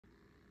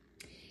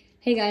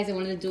Hey guys, I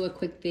wanted to do a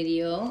quick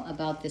video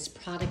about this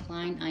product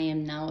line I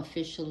am now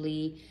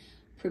officially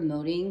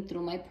promoting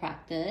through my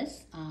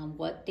practice,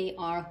 what they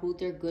are, who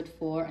they're good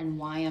for, and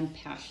why I'm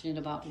passionate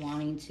about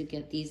wanting to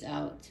get these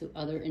out to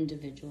other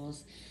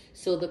individuals.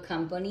 So the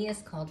company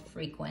is called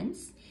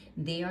Frequence.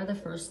 They are the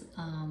first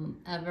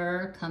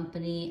ever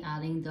company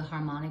adding the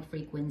harmonic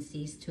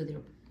frequencies to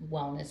their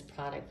wellness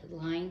product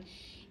line.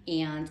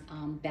 And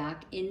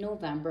back in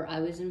November, I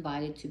was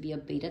invited to be a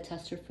beta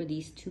tester for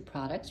these two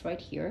products right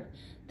here.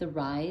 The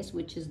Rise,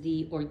 which is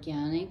the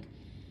organic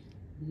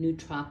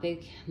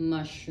nootropic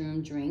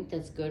mushroom drink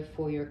that's good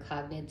for your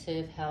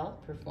cognitive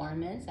health,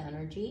 performance,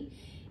 energy.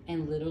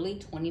 And literally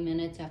 20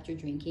 minutes after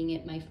drinking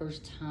it my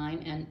first time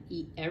and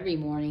every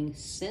morning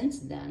since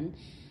then,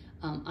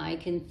 I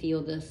can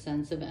feel the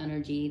sense of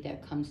energy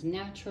that comes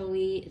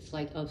naturally. It's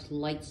like a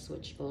light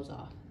switch goes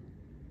off.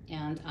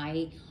 And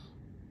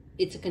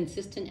it's a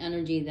consistent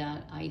energy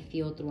that I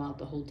feel throughout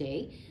the whole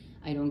day.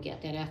 I don't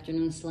get that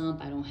afternoon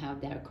slump. I don't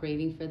have that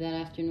craving for that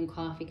afternoon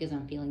coffee because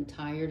I'm feeling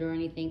tired or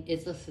anything.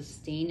 It's a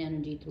sustained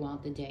energy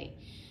throughout the day.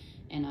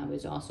 And I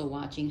was also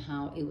watching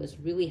how it was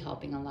really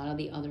helping a lot of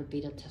the other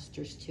beta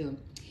testers too.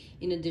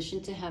 In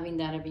addition to having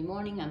that every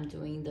morning, I'm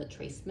doing the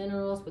trace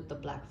minerals with the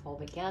black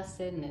fulvic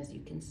acid. And as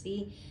you can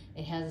see,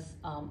 it has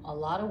a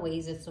lot of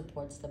ways it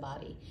supports the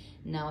body.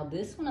 Now,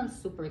 this one I'm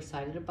super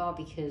excited about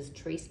because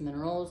trace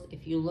minerals,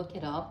 if you look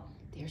it up,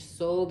 they're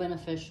so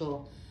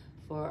beneficial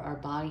for our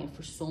body and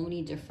for so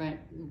many different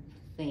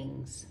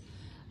things.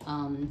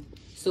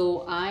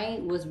 So I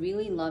was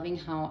really loving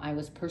how I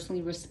was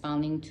personally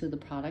responding to the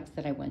products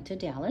that I went to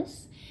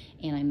Dallas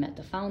and I met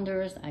the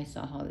founders. I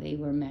saw how they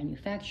were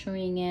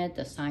manufacturing it,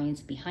 the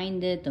science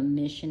behind it, the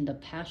mission, the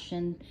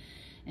passion,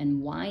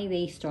 and why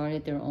they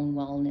started their own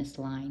wellness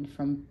line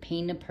from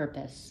pain to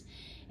purpose,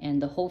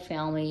 and the whole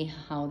family,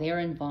 how they're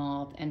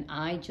involved. And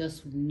I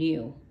just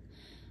knew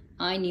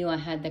I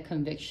had the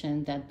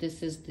conviction that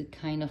this is the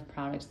kind of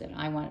products that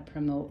I want to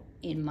promote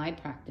in my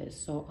practice.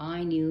 So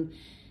I knew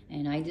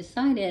and I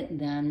decided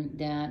then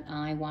that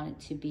I wanted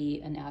to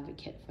be an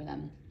advocate for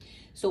them.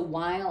 So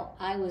while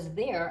I was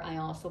there, I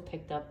also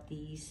picked up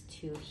these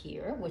two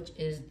here, which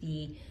is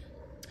the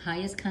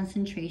highest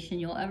concentration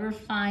you'll ever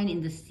find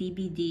in the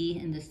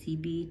CBD and the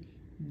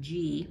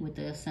CBG with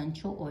the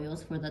essential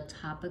oils for the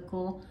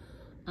topical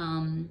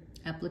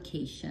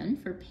application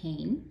for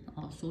pain,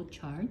 also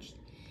charged.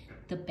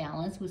 The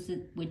balance,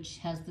 which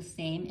has the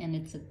same, and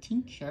it's a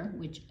tincture,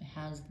 which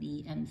has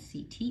the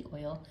MCT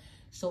oil.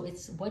 So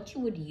it's what you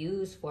would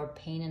use for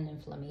pain and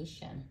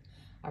inflammation.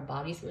 Our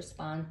bodies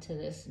respond to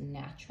this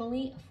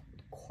naturally.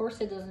 Of course,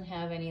 it doesn't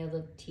have any of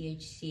the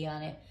THC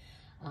on it.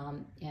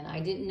 And I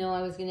didn't know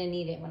I was gonna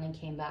need it when I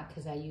came back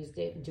because I used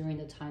it during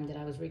the time that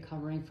I was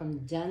recovering from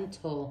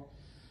dental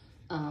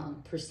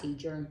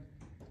procedure.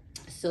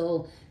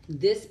 So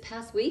this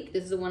past week,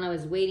 this is the one I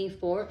was waiting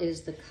for,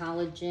 is the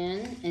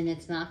collagen. And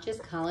it's not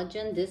just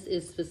collagen. This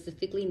is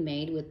specifically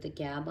made with the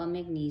GABA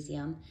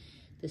magnesium,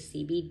 the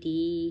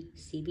CBD,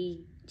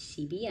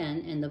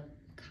 CBN, and the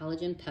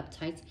collagen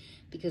peptides,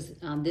 because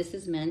this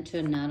is meant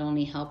to not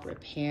only help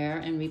repair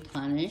and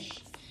replenish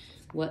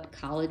what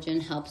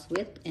collagen helps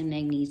with and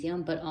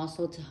magnesium, but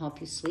also to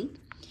help you sleep.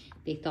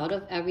 They thought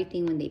of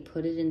everything when they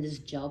put it in this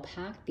gel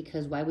pack,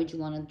 because why would you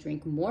want to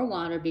drink more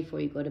water before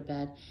you go to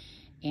bed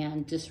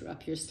and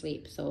disrupt your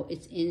sleep? So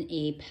it's in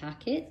a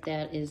packet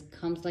that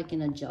comes like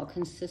in a gel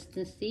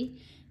consistency,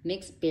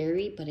 mixed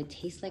berry, but it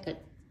tastes like a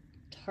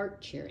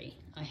tart cherry.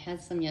 I had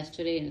some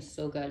yesterday and it's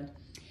so good.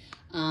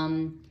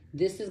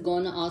 This is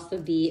going to also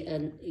be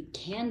it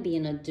can be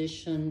an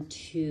addition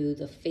to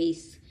the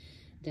face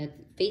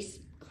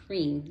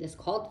cream that's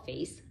called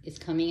Face. It's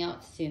coming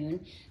out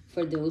soon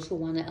for those who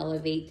want to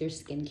elevate their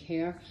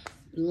skincare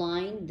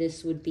line.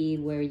 This would be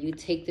where you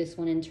take this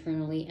one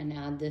internally and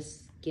add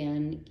this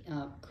skin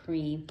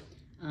cream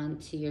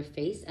onto your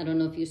face. I don't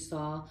know if you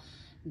saw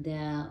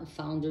the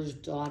founder's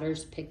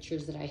daughter's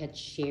pictures that I had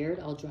shared.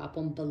 I'll drop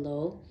them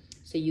below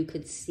so you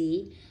could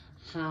see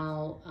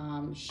how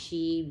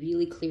she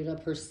really cleared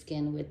up her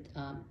skin with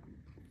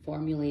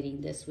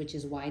formulating this, which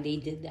is why they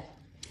did that.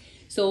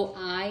 So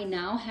I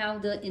now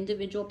have the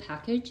individual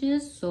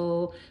packages.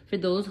 So for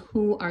those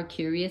who are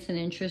curious and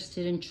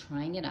interested in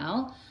trying it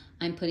out,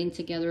 I'm putting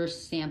together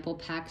sample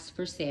packs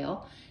for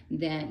sale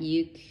that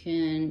you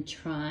can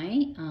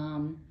try.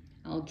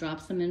 I'll drop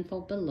some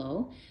info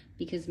below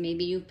because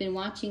maybe you've been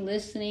watching,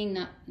 listening,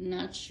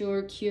 not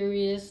sure,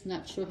 curious,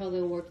 not sure how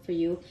they'll work for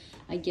you.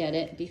 I get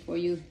it. Before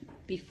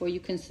you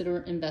consider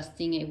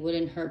investing, it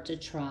wouldn't hurt to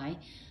try.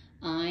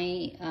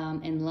 I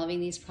am loving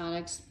these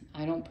products.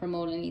 I don't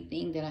promote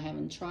anything that I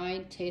haven't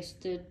tried,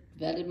 tasted,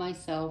 vetted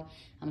myself.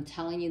 I'm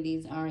telling you,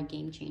 these are a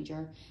game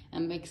changer.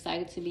 I'm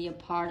excited to be a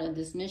part of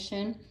this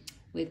mission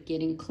with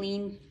getting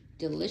clean,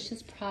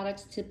 delicious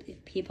products to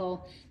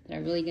people that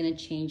are really going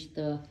to change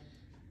their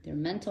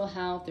mental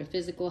health, their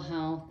physical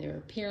health, their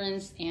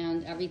appearance,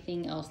 and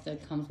everything else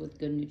that comes with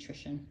good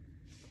nutrition.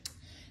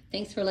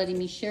 Thanks for letting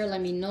me share.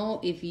 Let me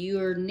know if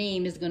your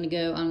name is going to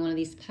go on one of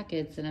these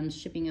packets that I'm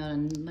shipping out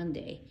on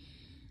Monday.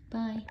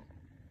 Bye.